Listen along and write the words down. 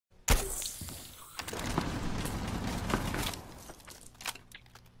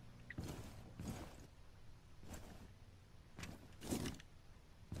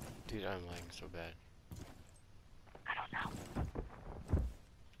Dude, I'm lagging so bad. I don't know.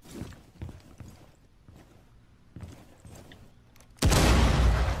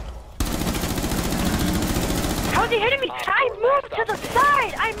 How's he hitting me? I moved to the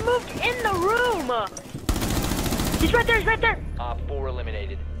side! I moved in the room! He's right there, he's right there! Op 4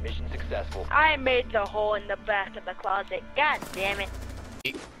 eliminated. Mission successful. I made the hole in the back of the closet. God damn it.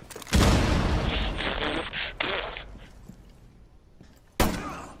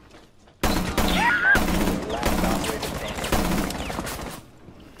 Last operator standing.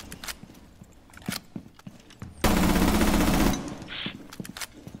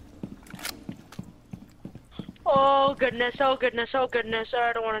 Oh goodness, oh goodness, oh goodness.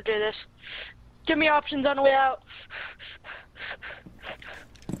 I don't want to do this. Give me options on the way out.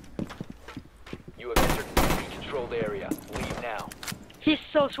 You have entered the controlled area. Leave now. He's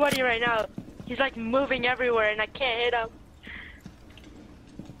so sweaty right now. He's like moving everywhere and I can't hit him.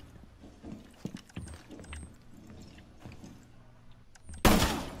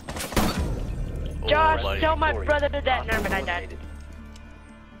 Josh, buddy. tell my brother did that. Never mind, I died.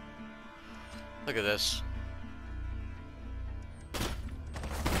 Look at this.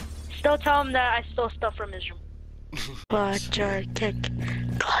 Still tell him that I stole stuff from his room. Clutcher kick.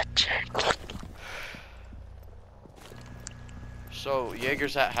 Clutcher kick. So,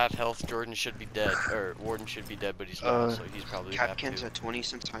 Jaeger's at half health, Jordan should be dead, or Warden should be dead, but he's not, so he's probably half Capkin's too. at 20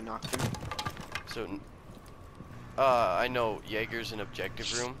 since I knocked him. So, I know Jaeger's in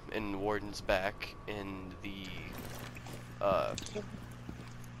objective room, and Warden's back in the,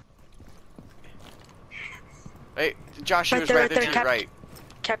 Hey, Josh, he was right there to your right.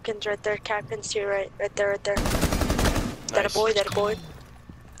 Capkin's right there. Capkin's to your right. Right there, right there. That a boy, that a boy.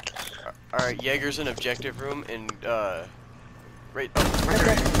 Alright, Jaeger's in objective room, and, right there.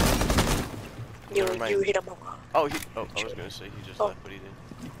 Never mind. You hit him. Oh, I was gonna say he just left, but he didn't.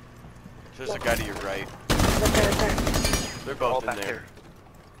 There's a guy to your right. Right there, right there. They're both in there.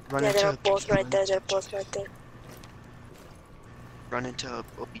 Run Yeah, into they're both right there. They're both right there. Run into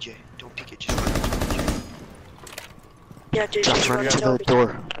OBJ. Don't peek it, just run into OBJ. Yeah, dude, Just run into the OBJ.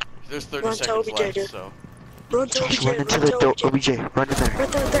 door. There's 30 Run to seconds OBJ, left, dude. so. Run to Just OBJ, run into the door, OBJ. Run in there.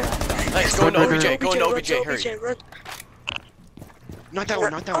 Right there, right there. Nice, go into Run, OBJ, run, go into run OBJ, to hurry. Run. Not that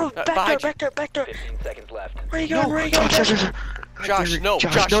one, not that Oh, one. back door, behind you. back door, back door. 15 seconds left. Where you going, where you going? Josh, no,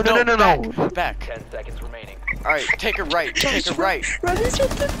 no. back. 10 seconds remaining. Alright, take a right, take a right. Run this right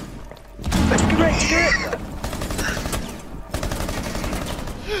there. Take it right, take it right.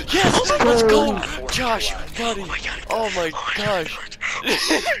 Yes, let's go! Josh, buddy. Oh my gosh. Oh my god. Josh.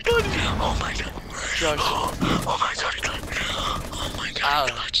 Oh my god, oh my god,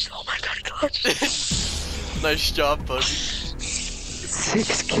 clutch. Oh my god, clutch. Nice job, buddy.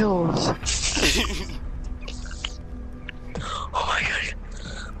 6 kills. Oh my god.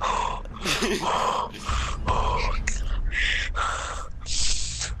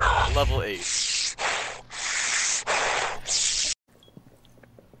 Level 8.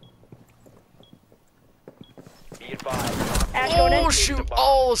 Be advised. Oh shoot!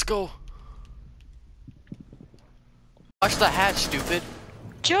 Oh, let's go. Watch the hatch, stupid.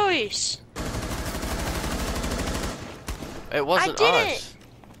 Joyce. It wasn't I us.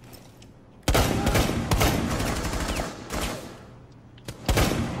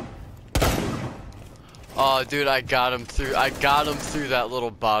 Oh, dude, I got him through that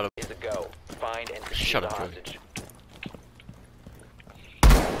little bottom. Is a go. Find and secure Shut the up, Joey. hostage.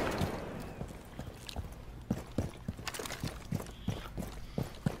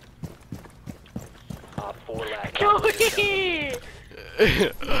 Op 4 last. Joey!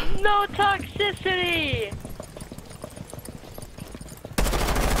 No toxicity!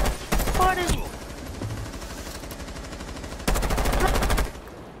 What is...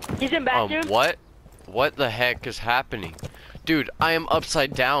 He's in bathroom? What? What the heck is happening? Dude, I am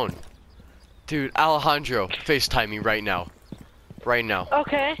upside down. Dude, Alejandro, FaceTime me right now. Right now.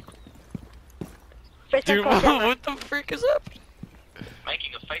 Okay. FaceTime Dude, call camera. what the freak is up?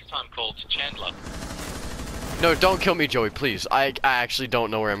 Making a FaceTime call to Chandler. No, don't kill me, Joey, please. I actually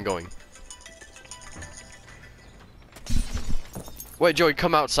don't know where I'm going. Wait, Joey,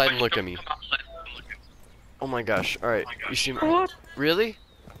 come outside and look at me. Oh my gosh, alright. You see me? What? Really?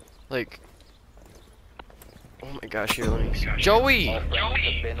 Like... Oh my gosh, here, let me... Joey! All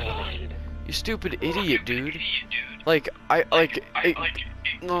friendlies have been eliminated. You stupid idiot, dude. Like, look.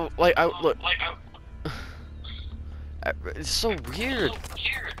 It's so weird.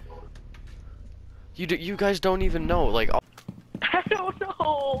 You guys don't even know, like... I don't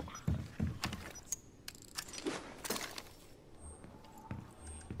know.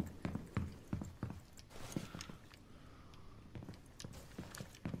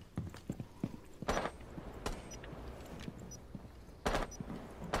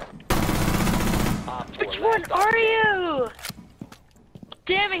 Which one are you?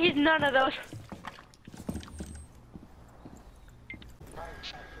 Damn it, he's none of those.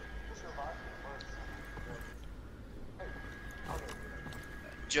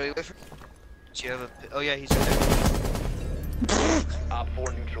 Joey, wait for. Do you have a? Oh yeah, he's there. Op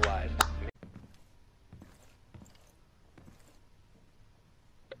 4 neutralized.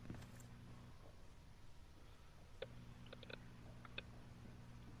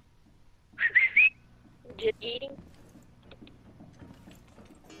 Just eating.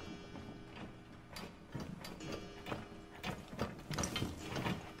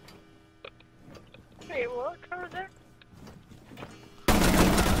 Hey, what? Over there?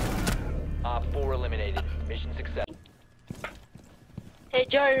 Op 4 eliminated. Mission success. Hey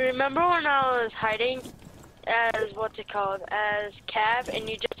Joey, remember when I was hiding as what's it called? As Cav, and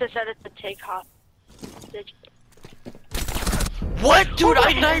you just decided to take off? Did you? What, dude?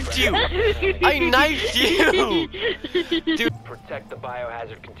 I knifed you. I knifed you. Dude. Protect the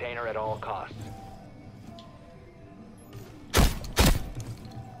biohazard container at all costs.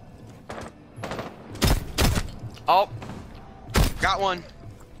 Oh, Got one.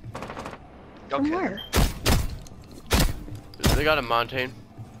 Okay. Where? they got a mountain.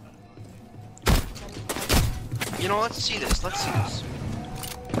 You know, let's see this. Let's see this.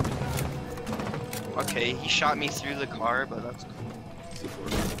 Okay, he shot me through the car, but that's cool.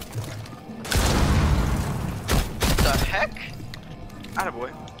 The heck?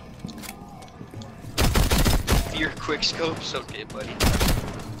 Attaboy. Your quick scope's okay, buddy.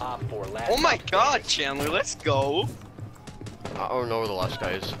 Op 4 last. Oh my stop god, standing. Chandler, let's go. I don't know where the last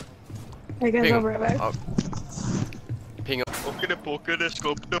guy is. Hey guys, Ping I'll him. be right back. Oh. Ping him.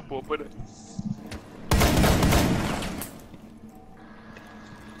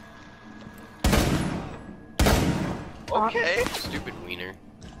 Okay. Stupid wiener.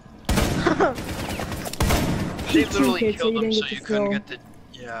 They literally Two kids, so killed you him didn't so get you to couldn't kill. get the.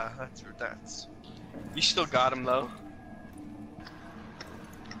 Yeah, that's. You still got him though.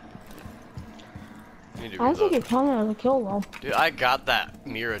 I need to I think reload. it counted as a kill though. Dude, I got that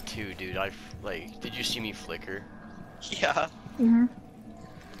mirror too, dude. Did you see me flicker? Yeah. Mm-hmm.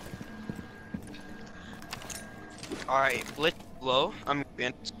 Alright, Blitz low. I'm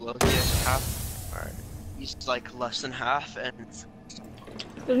Bandit's low. He has half. Alright. He's like less than half and.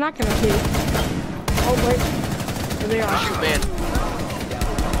 There's not gonna be. Oh wait. There they are. Shoot, man.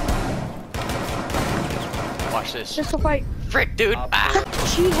 Watch this. Just a fight. Frick, dude. Ah.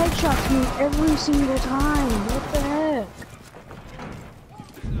 She headshots me every single time. What the heck?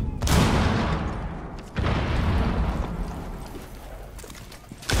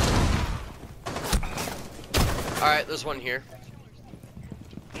 Alright, there's one here.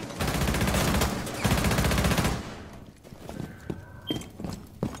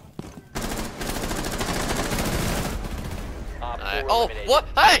 Op 4 Oh, eliminated. what?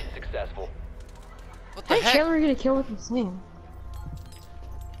 Hey! Successful. What the Hey, heck? Chandler, get a kill with the same.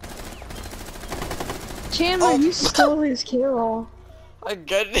 Chandler, Oh. you stole his kill. I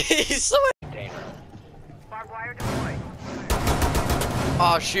get it. He's so. Container.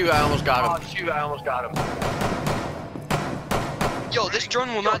 Oh shoot! I almost got him. Yo, this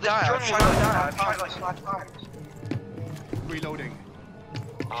drone will not die. Reloading.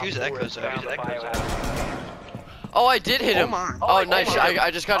 Use Op 4 echoes, has found use the echoes. biohazard. Oh, I did hit him. my. Oh, nice.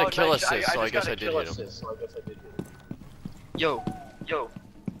 I just got a kill assist, so I guess I did hit him. Yo.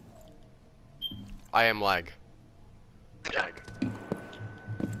 I am lag.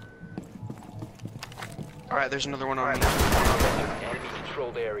 Alright, there's another one on me. Enemy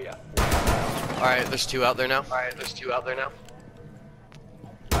controlled area. All right, there's two out there now.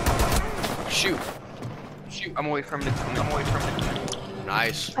 Shoot. I'm away from it.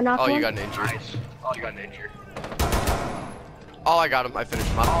 Nice. I knocked Oh, you one. got an injured. Oh, I got him. I finished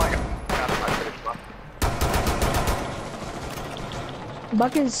him off.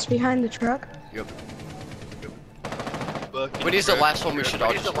 Buck is behind the truck. Yep. When he's the last one, we should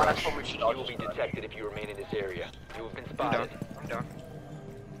all just rush. You will be detected if you remain in this area. You have been spotted. I'm down.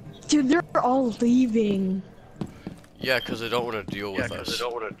 Dude, they're all leaving. Yeah, because they don't want to deal with us.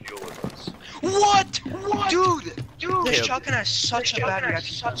 What? Dude! This Caleb. shotgun has such a bad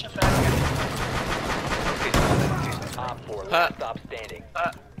reaction. Op 4 Huh. last stop standing.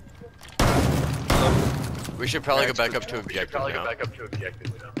 We should probably go back up to objective now.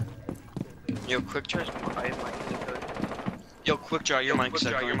 Yo, quick charge. Yo, quick draw. Your mic's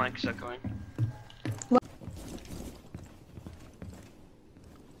echoing.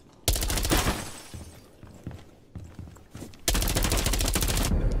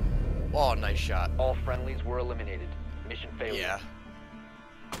 Oh, nice shot. All friendlies were eliminated. Mission failed. Yeah.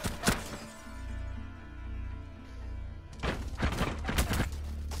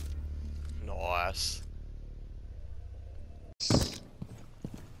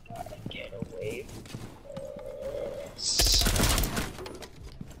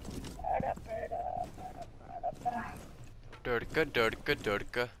 Durka, durka,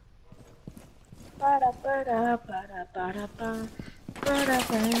 durka. Ba-da, ba-da, ba-da, ba-da, ba. Ba-da,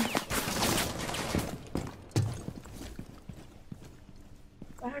 ba.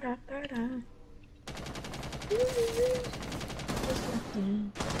 Ba-da, ba-da.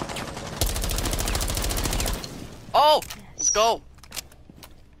 Oh! Let's go!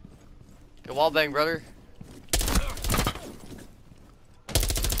 Good wall bang, brother.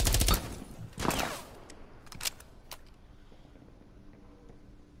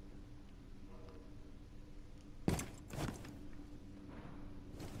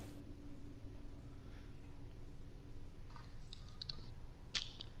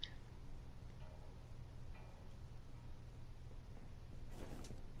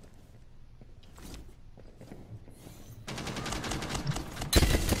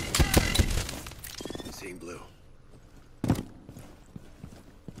 Seeing blue.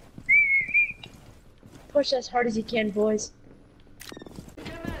 Push as hard as you can, boys.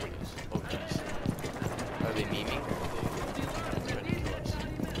 Oh, jeez. Are they memeing? Or are they trying to kill us?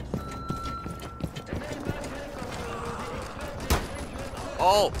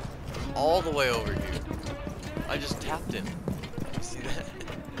 Oh! All the way over here. I just tapped him. You see that?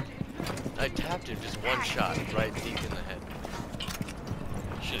 I tapped him just one shot right deep in the head.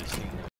 Should have seen that.